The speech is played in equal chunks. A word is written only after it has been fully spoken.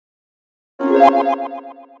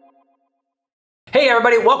Hey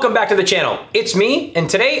everybody, welcome back to the channel. It's me, and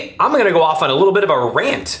today I'm gonna go off on a little bit of a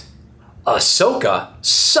rant. Ahsoka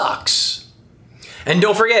sucks. And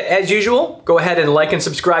don't forget, as usual, go ahead and like and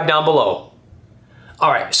subscribe down below.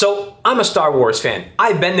 Alright, so I'm a Star Wars fan.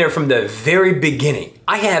 I've been there from the very beginning.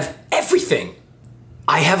 I have everything.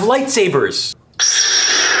 I have lightsabers.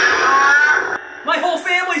 My whole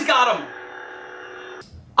family's got them.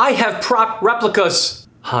 I have prop replicas.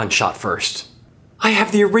 Han shot first. I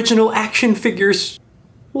have the original action figures.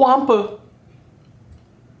 Wampa.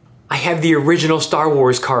 I have the original Star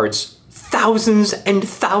Wars cards. Thousands and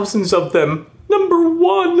thousands of them. Number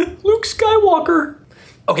 1, Luke Skywalker.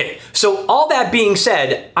 Okay, so all that being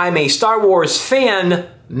said, I'm a Star Wars fan,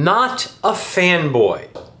 not a fanboy.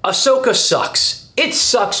 Ahsoka sucks. It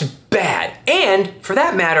sucks bad. And, for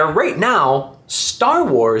that matter, right now, Star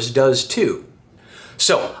Wars does too.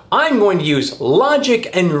 So, I'm going to use logic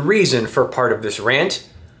and reason for part of this rant.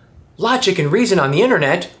 Logic and reason on the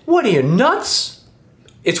internet? What are you, nuts?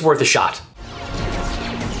 It's worth a shot.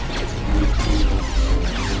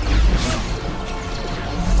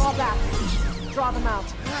 Fall back. Draw them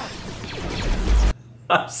out.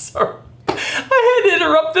 I'm sorry. I had to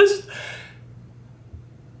interrupt this.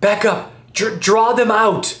 Back up. Draw them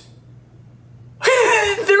out.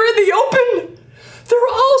 They're in the open. They're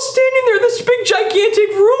all standing there in this big gigantic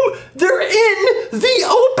room. They're in the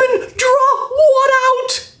open. Draw one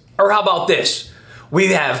out. Or how about this? We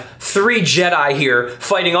have 3 Jedi here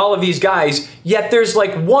fighting all of these guys, yet there's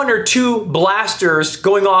like 1 or 2 blasters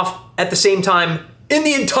going off at the same time in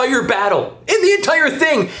the entire battle, in the entire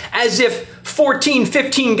thing, as if 14,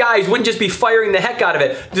 15 guys wouldn't just be firing the heck out of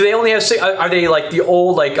it. Do they only have 6? Are they like the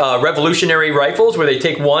old revolutionary rifles where they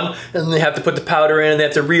take 1 and then they have to put the powder in and they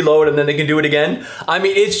have to reload and then they can do it again? I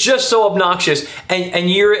mean, it's just so obnoxious, and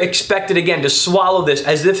you're expected again to swallow this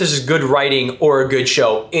as if this is good writing or a good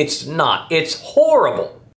show. It's not. It's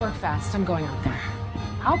horrible. Work fast. I'm going out there.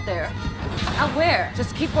 Out there? Out where?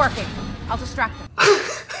 Just keep working. I'll distract them.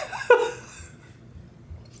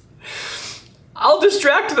 I'll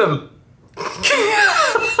distract them.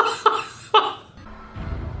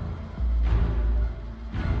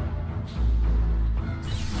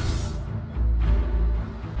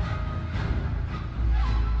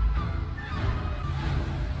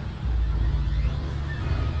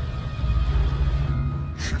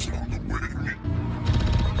 She's on the wing.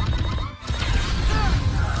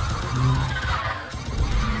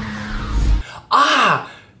 Ah,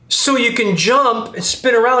 so you can jump and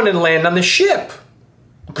spin around and land on the ship.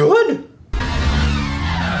 Good.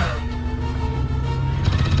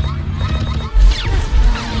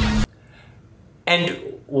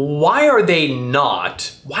 And why are they not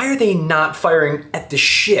firing at the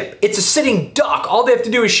ship? It's a sitting duck. All they have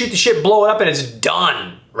to do is shoot the ship, blow it up, and it's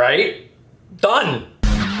done, right? Done.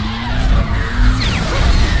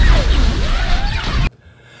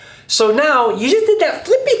 So now, you just did that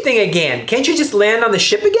flippy thing again. Can't you just land on the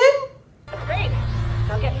ship again? Great.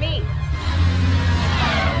 Don't get me.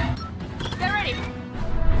 Get ready.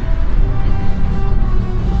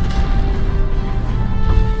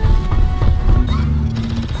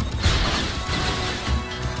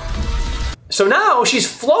 So now she's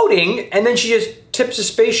floating, and then she just tips a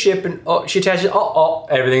spaceship, and she attaches. Oh,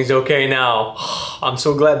 everything's okay now. I'm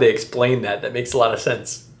so glad they explained that. That makes a lot of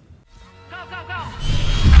sense. Go, go, go.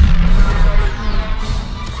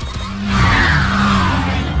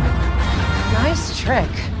 Nice trick.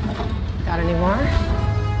 Got any more?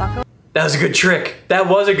 Buckle. That was a good trick. That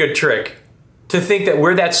was a good trick. To think that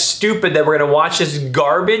we're that stupid that we're gonna watch this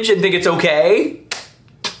garbage and think it's okay?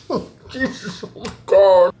 Jesus, oh my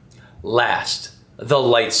God. Last, the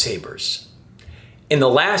lightsabers. In the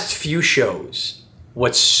last few shows,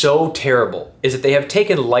 what's so terrible is that they have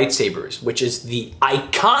taken lightsabers, which is the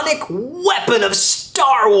iconic weapon of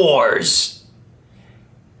Star Wars,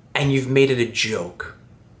 and you've made it a joke.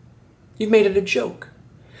 You've made it a joke.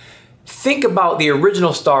 Think about the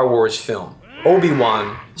original Star Wars film.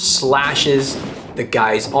 Obi-Wan slashes the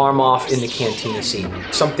guy's arm off in the cantina scene.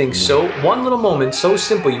 Something so, one little moment, so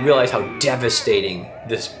simple, you realize how devastating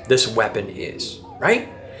this weapon is, right?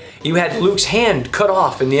 You had Luke's hand cut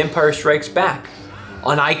off in The Empire Strikes Back.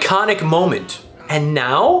 An iconic moment. And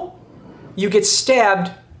now, you get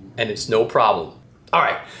stabbed, and it's no problem. All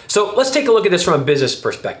right, so let's take a look at this from a business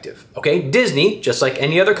perspective, okay? Disney, just like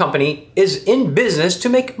any other company, is in business to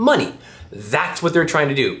make money. That's what they're trying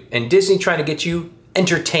to do. And Disney trying to get you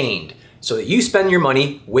entertained so that you spend your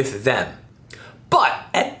money with them. But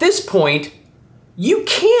at this point, you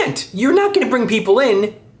can't. You're not gonna bring people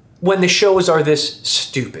in when the shows are this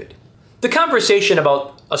stupid. The conversation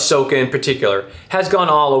about Ahsoka in particular, has gone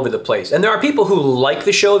all over the place. And there are people who like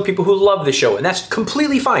the show, people who love the show, and that's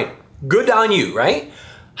completely fine. Good on you, right?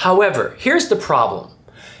 However, here's the problem.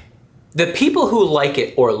 The people who like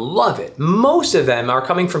it or love it, most of them are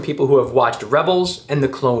coming from people who have watched Rebels and the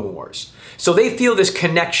Clone Wars. So they feel this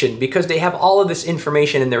connection because they have all of this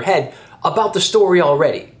information in their head about the story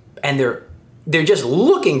already. And they're just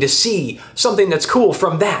looking to see something that's cool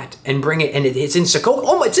from that and bring it, and it's in Ahsoka.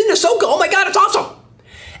 Oh, it's in Ahsoka. Oh my God, it's awesome.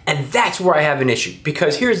 And that's where I have an issue,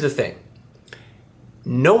 because here's the thing.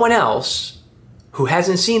 No one else who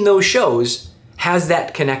hasn't seen those shows has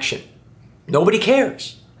that connection. Nobody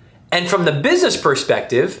cares. And from the business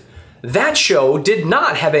perspective, that show did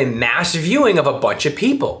not have a mass viewing of a bunch of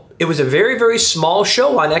people. It was a very, very small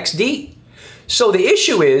show on XD. So the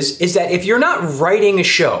issue is that if you're not writing a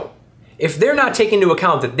show, if they're not taking into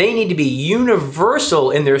account that they need to be universal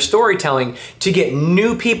in their storytelling to get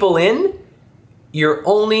new people in, you're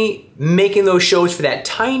only making those shows for that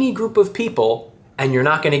tiny group of people, and you're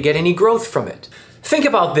not going to get any growth from it. Think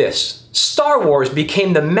about this. Star Wars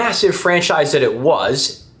became the massive franchise that it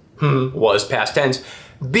was past tense,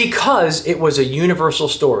 because it was a universal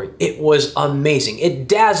story. It was amazing. It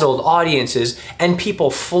dazzled audiences, and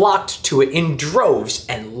people flocked to it in droves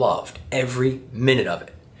and loved every minute of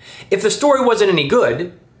it. If the story wasn't any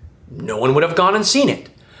good, no one would have gone and seen it.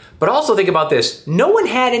 But also think about this. No one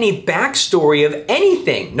had any backstory of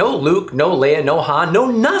anything. No Luke, no Leia, no Han,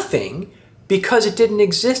 no nothing, because it didn't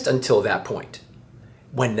exist until that point.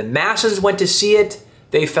 When the masses went to see it,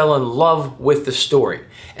 they fell in love with the story.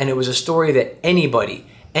 And it was a story that anybody,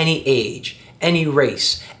 any age, any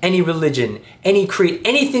race, any religion, any creed,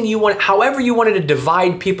 anything you want, however you wanted to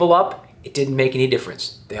divide people up, it didn't make any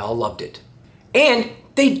difference. They all loved it. And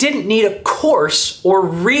they didn't need a course or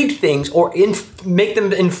read things or make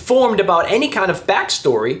them informed about any kind of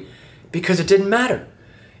backstory, because it didn't matter.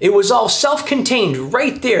 It was all self-contained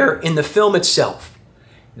right there in the film itself.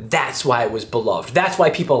 That's why it was beloved. That's why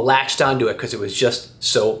people latched onto it, because it was just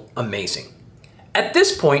so amazing. At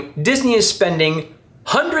this point, Disney is spending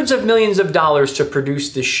hundreds of millions of dollars to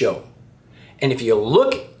produce this show. And if you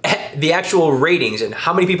look at the actual ratings and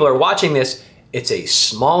how many people are watching this, it's a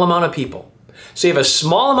small amount of people. So you have a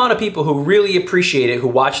small amount of people who really appreciate it, who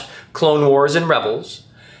watched Clone Wars and Rebels,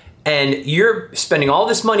 and you're spending all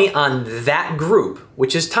this money on that group,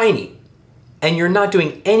 which is tiny, and you're not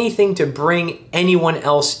doing anything to bring anyone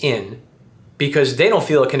else in because they don't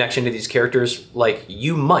feel a connection to these characters like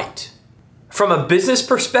you might. From a business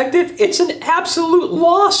perspective, it's an absolute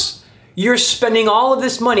loss. You're spending all of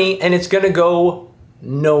this money and it's gonna go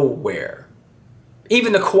nowhere.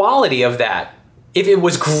 Even the quality of that, if it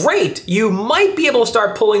was great, you might be able to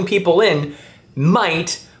start pulling people in,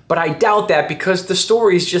 but I doubt that because the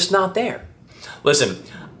story is just not there. Listen,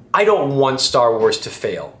 I don't want Star Wars to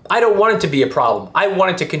fail. I don't want it to be a problem. I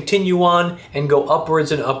want it to continue on and go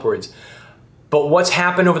upwards and upwards. But what's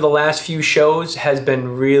happened over the last few shows has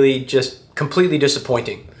been really just completely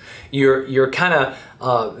disappointing. You're kind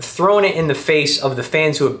of throwing it in the face of the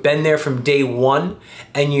fans who have been there from day one,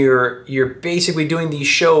 and you're basically doing these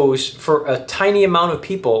shows for a tiny amount of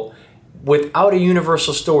people without a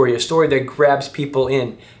universal story, a story that grabs people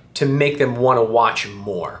in to make them want to watch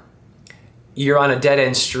more. You're on a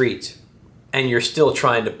dead-end street, and you're still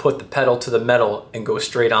trying to put the pedal to the metal and go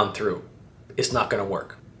straight on through. It's not going to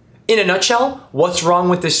work. In a nutshell, what's wrong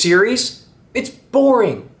with this series? It's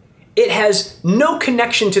boring. It has no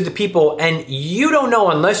connection to the people, and you don't know,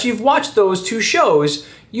 unless you've watched those two shows,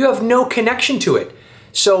 you have no connection to it.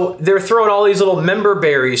 So they're throwing all these little member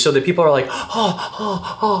berries so that people are like,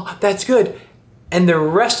 oh, that's good. And the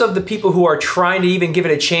rest of the people who are trying to even give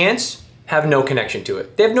it a chance have no connection to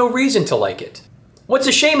it. They have no reason to like it. What's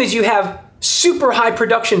a shame is you have super high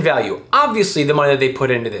production value, obviously the money that they put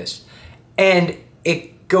into this, and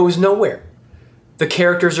it goes nowhere. The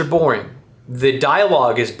characters are boring. The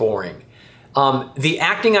dialogue is boring. The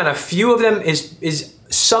acting on a few of them is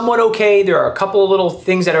somewhat okay. There are a couple of little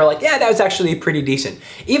things that are like, yeah, that was actually pretty decent.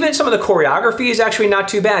 Even some of the choreography is actually not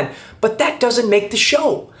too bad, but that doesn't make the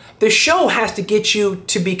show. The show has to get you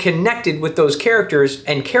to be connected with those characters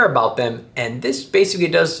and care about them, and this basically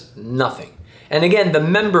does nothing. And again, the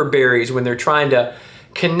member berries, when they're trying to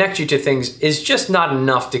connect you to things, is just not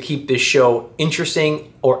enough to keep this show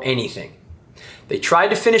interesting or anything. They tried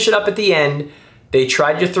to finish it up at the end. They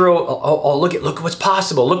tried to throw, oh, look what's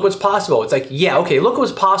possible. Look what's possible. It's like, yeah, okay, look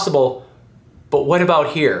what's possible, but what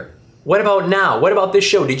about here? What about now? What about this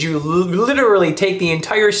show? Did you literally take the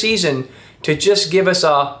entire season to just give us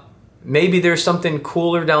a, maybe there's something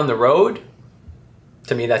cooler down the road?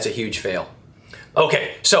 To me, that's a huge fail.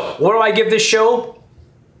 Okay, so what do I give this show?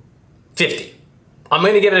 50. I'm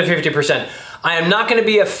going to give it a 50%. I am not going to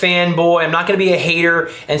be a fanboy. I'm not going to be a hater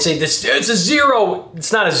and say this, it's a 0.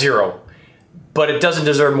 It's not a 0, but it doesn't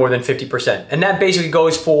deserve more than 50%. And that basically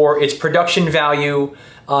goes for its production value.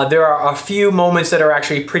 There are a few moments that are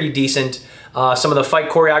actually pretty decent. Some of the fight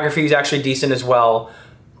choreography is actually decent as well,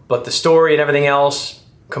 but the story and everything else,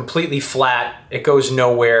 completely flat. It goes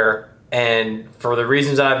nowhere. And for the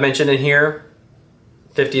reasons that I've mentioned in here,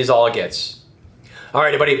 50 is all it gets. All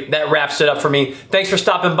right, everybody, that wraps it up for me. Thanks for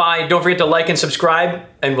stopping by. Don't forget to like and subscribe,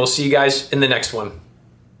 and we'll see you guys in the next one.